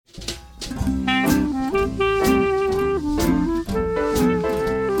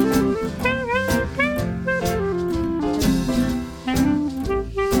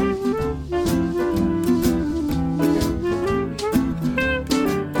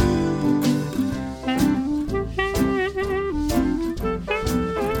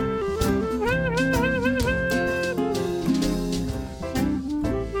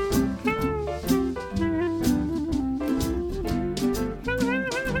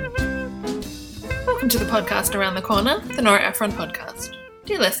Welcome to the podcast Around the Corner, the Nora Ephron podcast.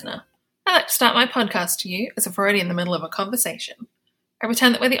 Dear listener, I like to start my podcast to you as if we're already in the middle of a conversation. I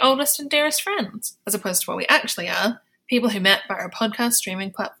pretend that we're the oldest and dearest friends, as opposed to what we actually are, people who met via a podcast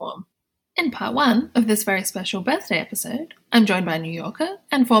streaming platform. In part one of this very special birthday episode, I'm joined by New Yorker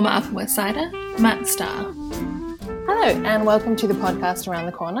and former Upper West Sider, Matt Starr. Hello, and welcome to the podcast Around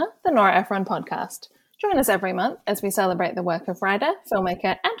the Corner, the Nora Ephron podcast. Join us every month as we celebrate the work of writer,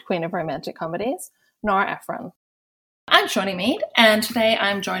 filmmaker, and queen of romantic comedies, Nora Ephron. I'm Shawnee Mead, and today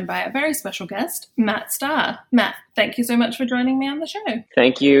I'm joined by a very special guest, Matt Starr. Matt, thank you so much for joining me on the show.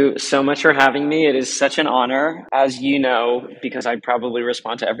 Thank you so much for having me. It is such an honor, as you know, because I probably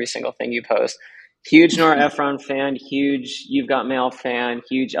respond to every single thing you post. Huge Nora Ephron fan, huge You've Got Mail fan,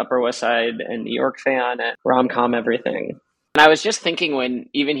 huge Upper West Side and New York fan, and rom-com everything. And I was just thinking when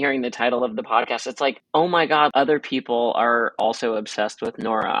even hearing the title of the podcast, it's like, oh my God, other people are also obsessed with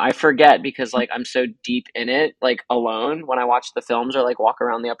Nora. I forget because I'm so deep in it, alone when I watch the films or walk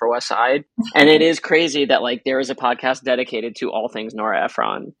around the Upper West Side. And it is crazy that there is a podcast dedicated to all things Nora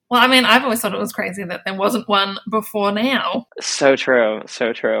Ephron. Well, I mean, I've always thought it was crazy that there wasn't one before now. So true.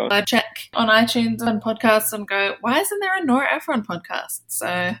 So true. I check on iTunes and podcasts and go, why isn't there a Nora Ephron podcast?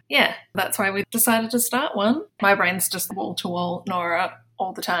 So yeah, that's why we decided to start one. My brain's just wall-to-wall Nora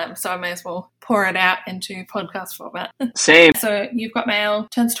all the time, so I may as well pour it out into podcast format. Same. So You've Got Mail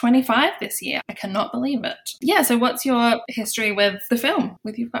turns 25 this year. I cannot believe it. Yeah, so what's your history with the film,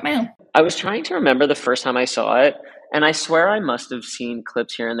 with You've Got Mail? I was trying to remember the first time I saw it, and I swear I must have seen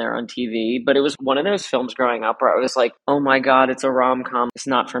clips here and there on TV, but it was one of those films growing up where I was like, oh my God, it's a rom-com. It's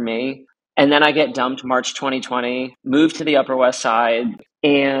not for me. And then I get dumped March 2020, moved to the Upper West Side,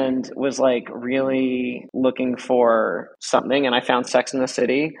 and was really looking for something. And I found Sex and the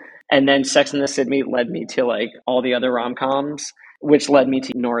City. And then Sex and the City led me to all the other rom-coms, which led me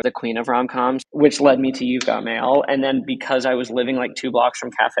to Nora, the queen of rom-coms, which led me to You've Got Mail. And then because I was living 2 blocks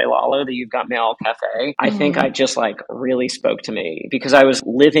from Cafe Lalo, the You've Got Mail cafe, I think I just really spoke to me because I was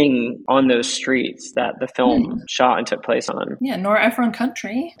living on those streets that the film shot and took place on. Yeah, Nora Ephron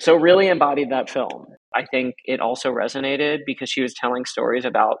country. So really embodied that film. I think it also resonated because she was telling stories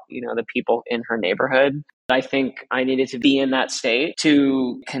about, the people in her neighborhood. I think I needed to be in that state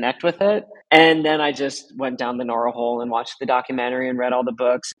to connect with it. And then I just went down the Nora hole and watched the documentary and read all the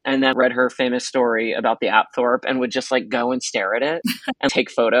books and then read her famous story about the Apthorpe and would just go and stare at it and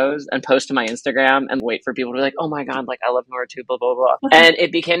take photos and post to my Instagram and wait for people to be like, oh my God, I love Nora too, blah, blah, blah. And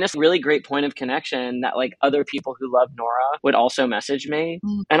it became this really great point of connection that other people who love Nora would also message me.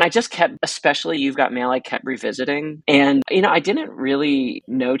 And I just kept, especially You've Got Mail, I kept revisiting. And, I didn't really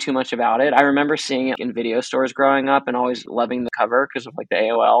know too much about it. I remember seeing it in video stores growing up and always loving the cover because of the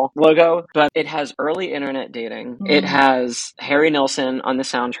AOL logo. But it has early internet dating. It has Harry Nilsson on the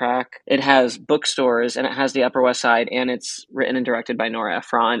soundtrack. It has bookstores and it has the Upper West Side and it's written and directed by Nora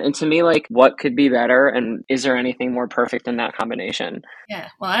Ephron. And to me, what could be better? And is there anything more perfect than that combination? Yeah,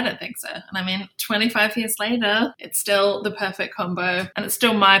 well, I don't think so. And I mean, 25 years later, it's still the perfect combo and it's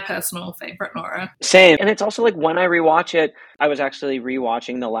still my personal favorite Nora. Same. And it's also when I rewatch it, I was actually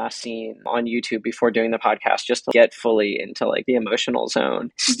rewatching the last scene on YouTube before doing the podcast just to get fully into the emotional zone.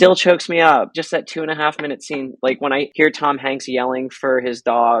 Still chokes me up. Just that 2.5 minute scene. When I hear Tom Hanks yelling for his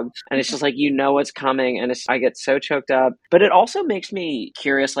dog and it's just what's coming and I get so choked up. But it also makes me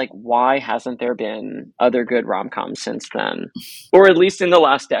curious, why hasn't there been other good rom-coms since then? Or at least in the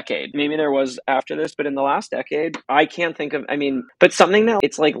last decade. Maybe there was after this, but in the last decade, I can't think of, but something that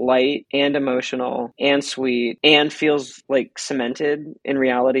it's light and emotional and sweet and feels cemented in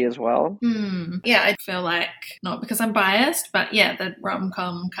reality as well. Yeah, I feel not because I'm biased, but yeah, the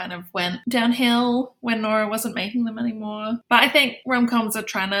rom-com kind of went downhill when Nora wasn't making them anymore. But I think rom-coms are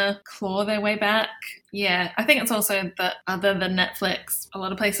trying to claw their way back. Yeah, I think it's also that other than Netflix, a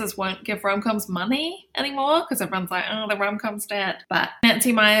lot of places won't give rom-coms money anymore because everyone's like, oh, the rom-com's dead. But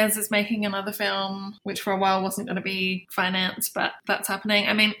Nancy Meyers is making another film, which for a while wasn't going to be financed, but that's happening.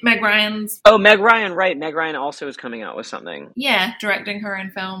 I mean, Meg Ryan's... Oh, Meg Ryan, right. Meg Ryan also is coming out with something. Yeah, directing her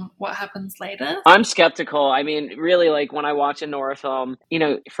own film, What Happens Later. I'm skeptical. Really, when I watch a Nora film,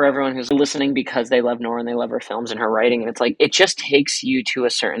 for everyone who's listening because they love Nora and they love her films and her writing, and it's it just takes you to a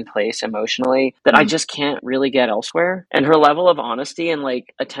certain place emotionally that I just can't really get elsewhere. And her level of honesty and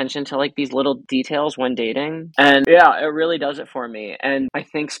attention to these little details when dating. And yeah, it really does it for me. And I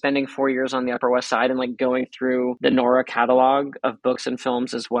think spending 4 years on the Upper West Side and going through the Nora catalog of books and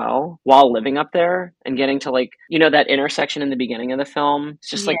films as well, while living up there and getting to that intersection in the beginning of the film, it's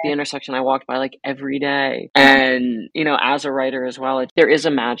just the intersection I walked by every day. And, as a writer as well, there is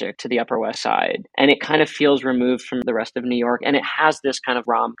a magic to the Upper West Side and it kind of feels removed from the rest of New York. And it has this kind of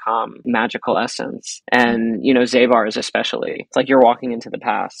rom-com magical essence. streets. And, you know, Zabar's especially. It's like you're walking into the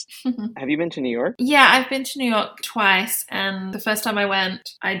past. Have you been to New York? Yeah, I've been to New York twice, and the first time I went,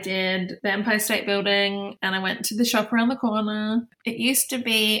 I did the Empire State Building, and I went to the shop around the corner. It used to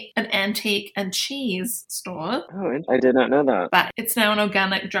be an antique and cheese store. Oh, I did not know that. But it's now an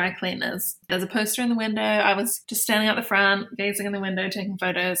organic dry cleaners. There's a poster in the window. I was just standing at the front, gazing in the window, taking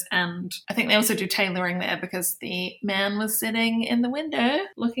photos, and I think they also do tailoring there because the man was sitting in the window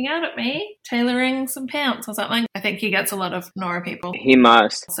looking out at me, tailoring some pants or something. I think he gets a lot of Nora people. He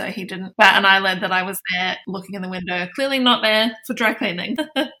must. So he didn't bat an eyelid that I was there looking in the window, clearly not there for dry cleaning.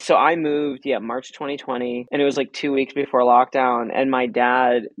 So I moved, March 2020, and it was like 2 weeks before lockdown, and my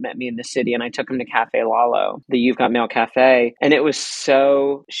dad met me in the city, and I took him to Cafe Lalo, the You've Got Mail cafe, and it was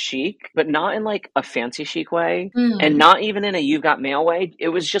so chic, but not in like a fancy chic way, and not even in a You've Got Mail way. It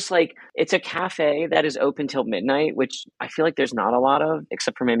was just like, it's a cafe that is open till midnight, which I feel like there's not a lot of,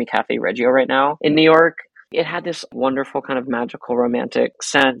 except for maybe Cafe Reggio right now in New York. It had this wonderful kind of magical romantic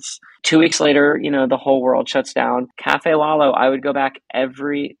sense. 2 weeks later, you know, the whole world shuts down. Cafe Lalo, I would go back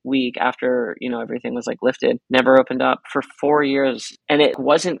every week after, you know, everything was like lifted. Never opened up for 4 years. And it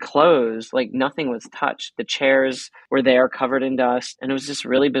wasn't closed. Like nothing was touched. The chairs were there covered in dust. And it was this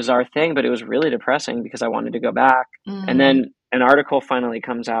really bizarre thing, but it was really depressing because I wanted to go back. And then an article finally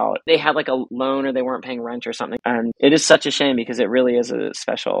comes out. They had like a loan or they weren't paying rent or something. And it is such a shame because it really is a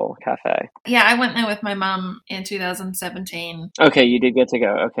special cafe. Yeah, I went there with my mum in 2017. Okay, you did get to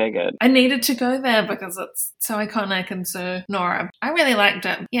go. Okay, good. I needed to go there because it's so iconic and so Nora. I really liked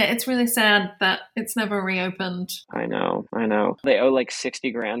it. Yeah, it's really sad that it's never reopened. I know. They owe like 60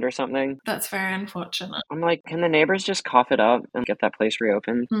 grand or something. That's very unfortunate. I'm like, can the neighbors just cough it up and get that place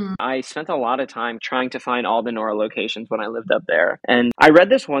reopened? I spent a lot of time trying to find all the Nora locations when I lived up there. And I read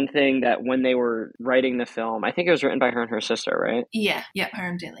this one thing that when they were writing the film, I think it was written by her and her sister, right? Yeah, her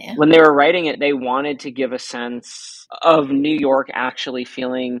and Delia. When they were writing it, they wanted to give a sense of New York actually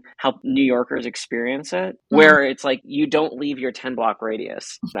feeling how New Yorkers experience it, where it's like you don't leave your 10-block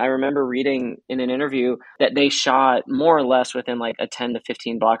radius. I remember reading in an interview that they shot more or less within like a 10 to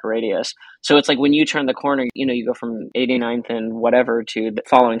 15 block radius. So it's like when you turn the corner, you know, you go from 89th and whatever to the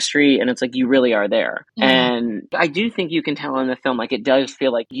following street, and it's like you really are there. And I do think you can tell in the film, like it does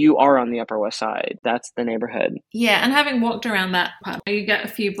feel like you are on the Upper West Side. That's the neighborhood. Yeah, and having walked around that part, you get a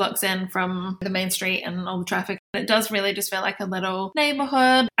few blocks in from the main street and all the traffic. It does really just feel like a little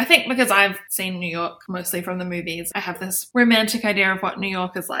neighborhood. I think because I've seen New York mostly from the movies, I have this romantic idea of what New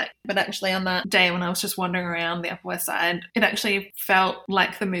York is like. But actually on that day when I was just wandering around the Upper West Side, it actually felt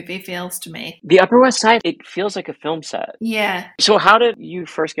like the movie feels to me. The Upper West Side, it feels like a film set. Yeah. So how did you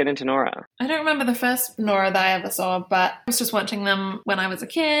first get into Nora? I don't remember the first Nora that I ever saw, but I was just watching them when I was a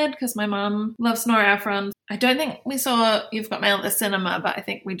kid because my mum loves Nora Ephron. I don't think we saw You've Got Mail at the cinema, but I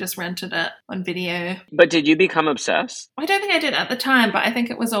think we just rented it on video. But did you become obsessed? I don't think I did at the time, but I think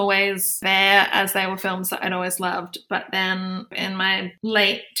it was always there as they were films that I'd always loved. But then in my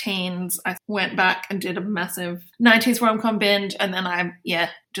late teens, I went back and did a massive 90s rom-com binge, and then I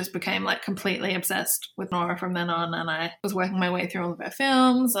just became like completely obsessed with Nora from then on, and I was working my way through all of her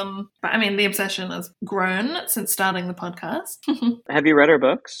films. But I mean, the obsession has grown since starting the podcast. Have you read her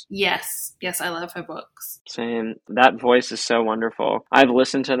books? Yes, I love her books. Same. That voice is so wonderful. I've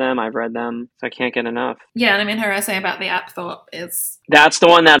listened to them, I've read them, so I can't get enough. Yeah, and I mean, her essay about the Apthorpe is... That's the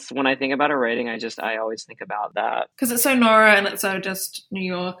one that's, when I think about her writing, I always think about that. Because it's so Nora and it's so just New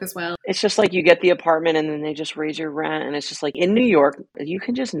York as well. It's just like you get the apartment and then they just raise your rent, and it's just like, in New York, you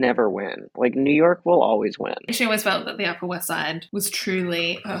can just never win. Like, New York will always win. She always felt that the Upper West Side was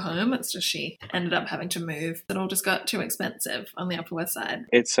truly her home. It's just she ended up having to move. It all just got too expensive on the Upper West Side.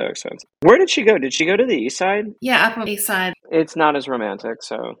 It's so expensive. Where did she go? Did she go to the East Side? Yeah, Upper East Side. It's not as romantic,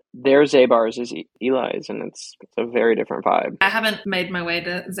 so their Zabar's is Eli's, and it's a very different vibe. I haven't made my way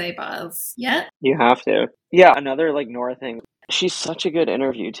to Zabar's yet. You have to. Yeah, another like Nora thing. She's such a good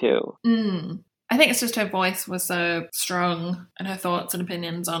interview too. I think it's just her voice was so strong and her thoughts and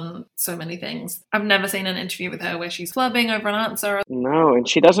opinions on so many things. I've never seen an interview with her where she's flubbing over an answer. No, and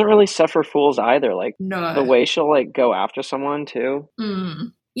she doesn't really suffer fools either. Like, no. The way she'll like go after someone too.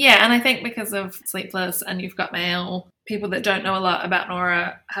 Yeah, and I think because of Sleepless and You've Got Mail, people that don't know a lot about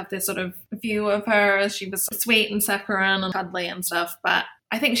Nora have this sort of view of her as she was sweet and saccharine and cuddly and stuff, but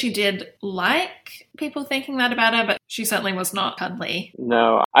I think she did like people thinking that about her, but She certainly was not cuddly.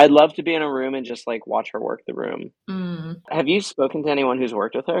 No, I'd love to be in a room and just like watch her work the room. Mm. Have you spoken to anyone who's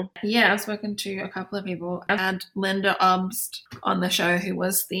worked with her? Yeah, I've spoken to a couple of people. I've had Linda Obst on the show, who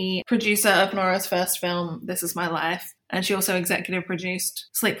was the producer of Nora's first film, This Is My Life. And she also executive produced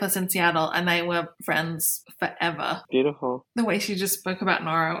Sleepless in Seattle, and they were friends forever. Beautiful. The way she just spoke about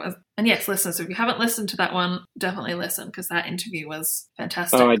Nora was, and yes, listeners, if you haven't listened to that one, definitely listen, because that interview was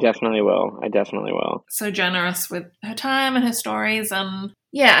fantastic. Oh, I definitely will. So generous with her time and her stories, and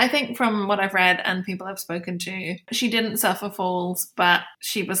yeah, I think from what I've read and people I've spoken to, she didn't suffer fools, but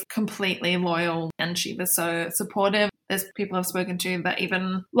she was completely loyal and she was so supportive. There's people I've spoken to that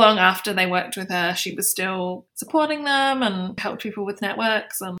even long after they worked with her, she was still supporting them and helped people with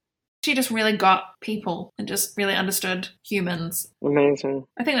networks. And she just really got people and just really understood humans. Amazing.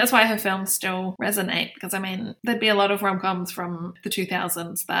 I think that's why her films still resonate, because, I mean, there'd be a lot of rom-coms from the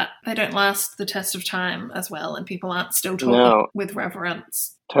 2000s that they don't last the test of time as well, and people aren't still talking with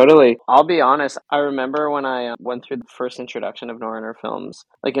reverence. Totally. I'll be honest. I remember when I went through the first introduction of Nora in her films,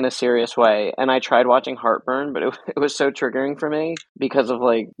 like in a serious way, and I tried watching Heartburn, but it was so triggering for me because of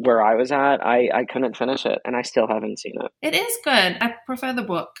like where I was at. I couldn't finish it, and I still haven't seen it. It is good. I prefer the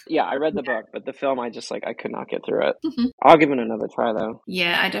book. Yeah, I read the book, but the film, I could not get through it. I'll give it another try, though.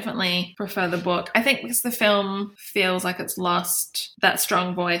 Yeah, I definitely prefer the book. I think because the film feels like it's lost that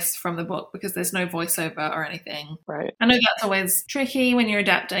strong voice from the book because there's no voiceover or anything. Right. I know that's always tricky when you're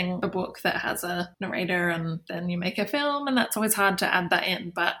adapting a book that has a narrator and then you make a film, and that's always hard to add that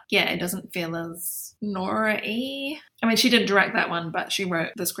in. But yeah, it doesn't feel as Nora-y. I mean, she didn't direct that one, but she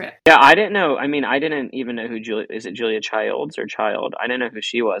wrote the script. Yeah, I didn't know. I mean, I didn't even know who is it Julia Childs or Child? I didn't know who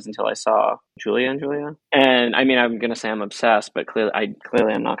she was until I saw Julia. And I mean, I'm going to say I'm obsessed, but clearly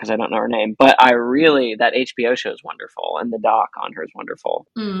I'm not because I don't know her name. But that HBO show is wonderful, and the doc on her is wonderful.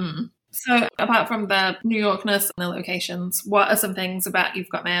 So apart from the New Yorkness and the locations, what are some things about You've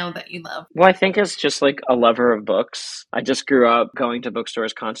Got Mail that you love? Well, I think as just like a lover of books, I just grew up going to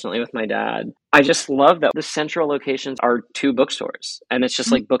bookstores constantly with my dad. I just love that the central locations are two bookstores, and it's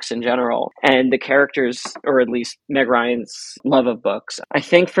just like books in general. And the characters, or at least Meg Ryan's love of books. I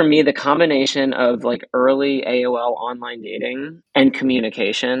think for me, the combination of like early AOL online dating and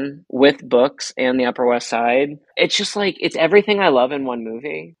communication with books and the Upper West Side, it's just like, it's everything I love in one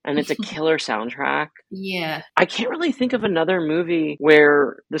movie. And it's a killer soundtrack. Yeah. I can't really think of another movie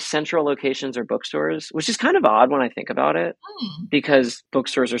where the central locations are bookstores, which is kind of odd when I think about it, because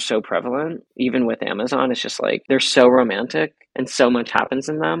bookstores are so prevalent. Even with Amazon, it's just like they're so romantic and so much happens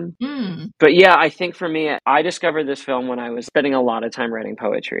in them. But yeah, I think for me, I discovered this film when I was spending a lot of time writing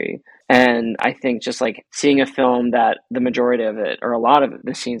poetry. And I think just like seeing a film that the majority of it, or a lot of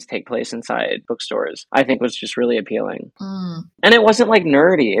the scenes take place inside bookstores, I think was just really appealing. And it wasn't like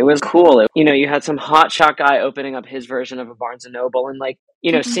nerdy. It was cool. You had some hotshot guy opening up his version of a Barnes and Noble, and like,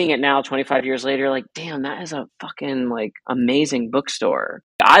 seeing it now 25 years later, like, damn, that is a fucking like amazing bookstore.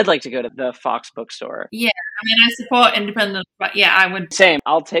 I'd like to go to the Fox bookstore. Yeah, I mean, I support independent, but yeah, I would. Same.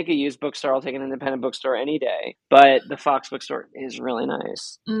 I'll take a used bookstore. I'll take an independent bookstore any day. But the Fox bookstore is really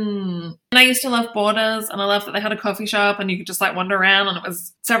nice. And I used to love Borders, and I loved that they had a coffee shop and you could just like wander around, and it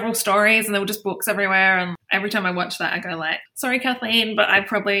was several stories and there were just books everywhere. And every time I watch that, I go like, sorry, Kathleen, but I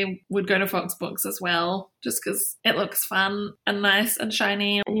probably would go to Fox Books as well, just because it looks fun and nice and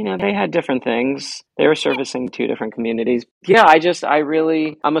shiny. They had different things. They were servicing two different communities. Yeah,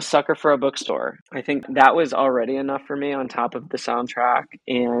 I'm a sucker for a bookstore. I think that was already enough for me on top of the soundtrack.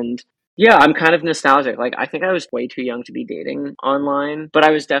 And yeah, I'm kind of nostalgic. Like, I think I was way too young to be dating online, but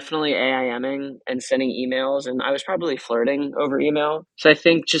I was definitely AIMing and sending emails, and I was probably flirting over email. So I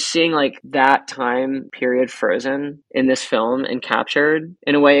think just seeing like that time period frozen in this film and captured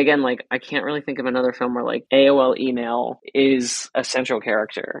in a way, again, like I can't really think of another film where like AOL email is a central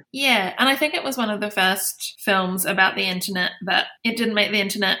character. Yeah, and I think it was one of the first films about the internet that it didn't make the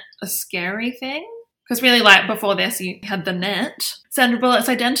internet a scary thing. Because really, like, before this, you had the net. Sandra Bullock's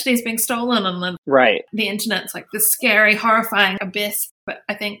identity is being stolen, and the internet's like this scary, horrifying abyss. But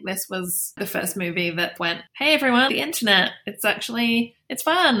I think this was the first movie that went, hey, everyone, the internet, it's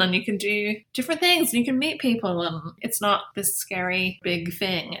fun, and you can do different things, and you can meet people, and it's not this scary, big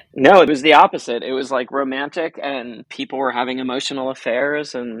thing. No, it was the opposite. It was like romantic, and people were having emotional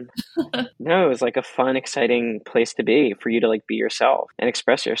affairs, and no, it was like a fun, exciting place to be for you to like be yourself and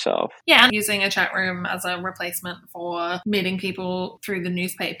express yourself. Yeah, and using a chat room as a replacement for meeting people through the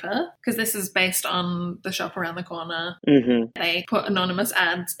newspaper, because this is based on the shop around the corner. They put anonymous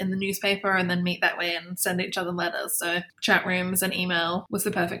ads in the newspaper and then meet that way and send each other letters. So chat rooms and email was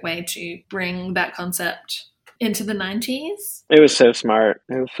the perfect way to bring that concept into the 90s. It was so smart.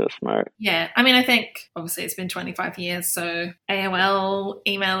 It was so smart. Yeah, I mean, I think obviously it's been 25 years, so AOL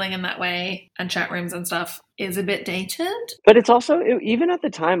emailing in that way and chat rooms and stuff is a bit dated. But it's also, even at the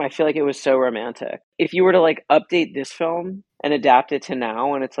time, I feel like it was so romantic. If you were to like update this film and adapt it to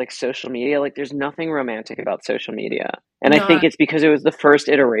now and it's like social media, like there's nothing romantic about social media. And No. I think it's because it was the first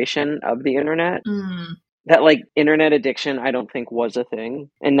iteration of the internet. That like internet addiction, I don't think was a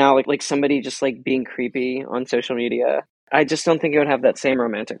thing. And now like somebody just like being creepy on social media, I just don't think it would have that same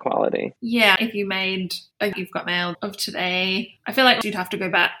romantic quality. Yeah, if you made a You've Got Mail of today, I feel like you'd have to go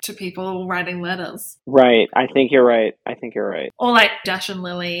back to people writing letters. Right. I think you're right. Or like Dash and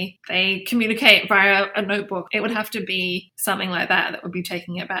Lily, they communicate via a notebook. It would have to be something like that would be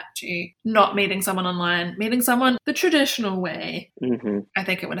taking it back to not meeting someone online, meeting someone the traditional way. Mm-hmm. I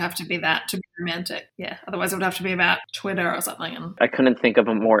think it would have to be that to be romantic. Yeah, otherwise it would have to be about Twitter or something. And I couldn't think of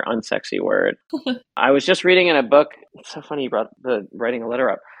a more unsexy word. I was just reading in a book. It's so funny you brought the writing a letter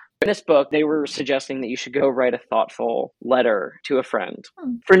up. In this book, they were suggesting that you should go write a thoughtful letter to a friend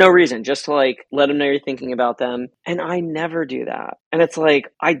for no reason, just to like let them know you're thinking about them. And I never do that. And it's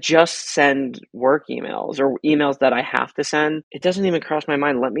like, I just send work emails or emails that I have to send. It doesn't even cross my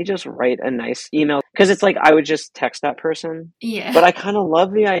mind. Let me just write a nice email, because it's like I would just text that person. yeah. But I kind of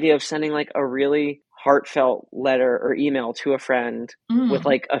love the idea of sending like a really heartfelt letter or email to a friend with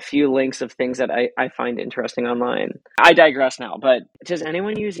like a few links of things that I find interesting online. I digress now, but does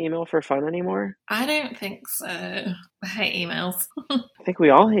anyone use email for fun anymore? I don't think so. I hate emails. I think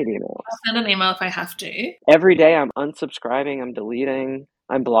we all hate emails. I'll send an email if I have to. Every day I'm unsubscribing, I'm deleting,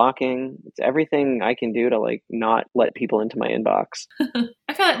 I'm blocking. It's everything I can do to like not let people into my inbox.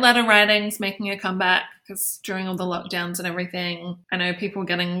 I feel like letter writing's making a comeback because during all the lockdowns and everything, I know people were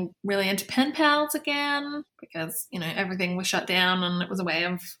getting really into pen pals again because, you know, everything was shut down and it was a way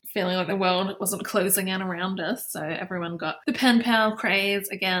of feeling like the world wasn't closing in around us. So everyone got the pen pal craze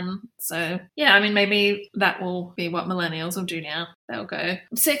again. So yeah, I mean, maybe that will be what millennials will do now. They'll go,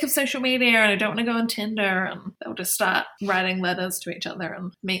 I'm sick of social media and I don't want to go on Tinder, and they'll just start writing letters to each other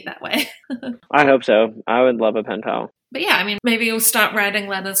and meet that way. I hope so. I would love a pen pal. But yeah, I mean, maybe you'll start writing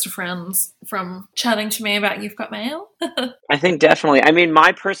letters to friends from chatting to me about You've Got Mail. I think definitely. I mean,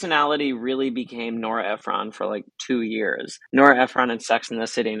 my personality really became Nora Ephron for like 2 years. Nora Ephron and Sex and the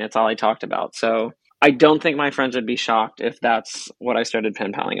City, and it's all I talked about. So I don't think my friends would be shocked if that's what I started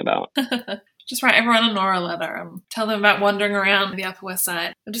pen paling about. Just write everyone a Nora letter and tell them about wandering around the Upper West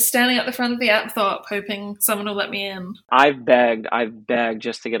Side. I'm just standing at the front of the Apthorpe hoping someone will let me in. I've begged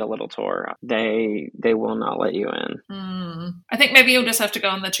just to get a little tour. They will not let you in. I think maybe you'll just have to go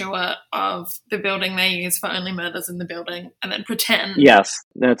on the tour of the building they use for Only Murders in the Building and then pretend. Yes,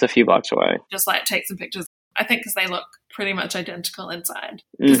 that's a few blocks away. Just like take some pictures. I think because they look pretty much identical inside.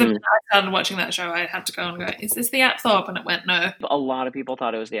 Because if I started watching that show, I had to go and go, is this the Apthorpe? And it went, no. A lot of people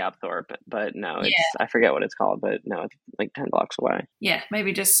thought it was the Apthorpe, but no, it's I forget what it's called, but no, it's like 10 blocks away. Yeah,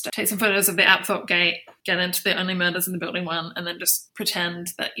 maybe just take some photos of the Apthorpe Gate, get into the Only Murders in the Building one, and then just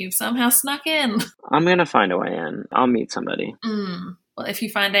pretend that you've somehow snuck in. I'm going to find a way in. I'll meet somebody. Well, if you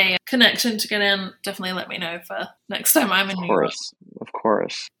find a connection to get in, definitely let me know for next time I'm in New York. Of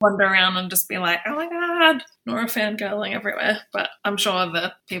course. Wander around and just be like, oh my God, Nora fangirling everywhere. But I'm sure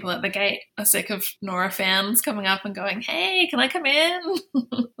the people at the gate are sick of Nora fans coming up and going, hey, can I come in?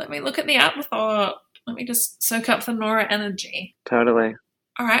 Let me look at the Apthorpe. Let me just soak up the Nora energy. Totally.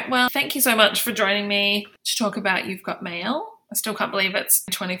 All right, well, thank you so much for joining me to talk about You've Got Mail. I still can't believe it's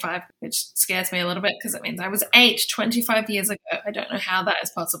 25, which scares me a little bit because it means I was 8 25 years ago. I don't know how that is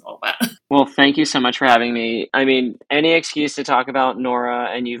possible, but... Well, thank you so much for having me. I mean, any excuse to talk about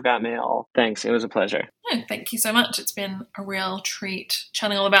Nora and You've Got Mail. Thanks. It was a pleasure. No, thank you so much. It's been a real treat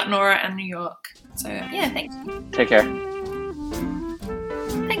chatting all about Nora and New York. So, yeah, thank you. Take care.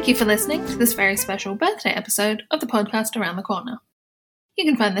 Thank you for listening to this very special birthday episode of the podcast Around the Corner. You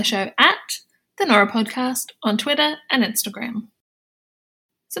can find the show at The Nora Podcast on Twitter and Instagram.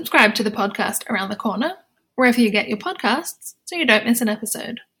 Subscribe to the podcast Around the Corner wherever you get your podcasts so you don't miss an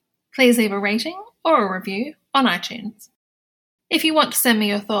episode. Please leave a rating or a review on iTunes. If you want to send me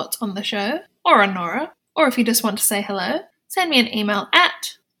your thoughts on the show or on Nora, or if you just want to say hello, send me an email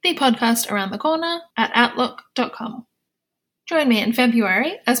at thepodcastaroundthecorner@outlook.com. Join me in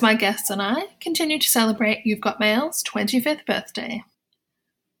February as my guests and I continue to celebrate You've Got Mail's 25th birthday.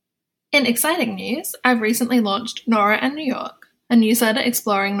 In exciting news, I've recently launched Nora and New York, a newsletter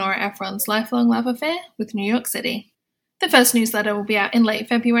exploring Nora Ephron's lifelong love affair with New York City. The first newsletter will be out in late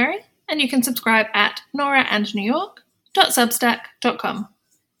February, and you can subscribe at noraandnewyork.substack.com.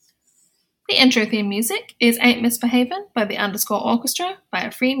 The intro theme music is Ain't Misbehavin' by the _orchestra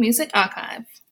via Free Music Archive.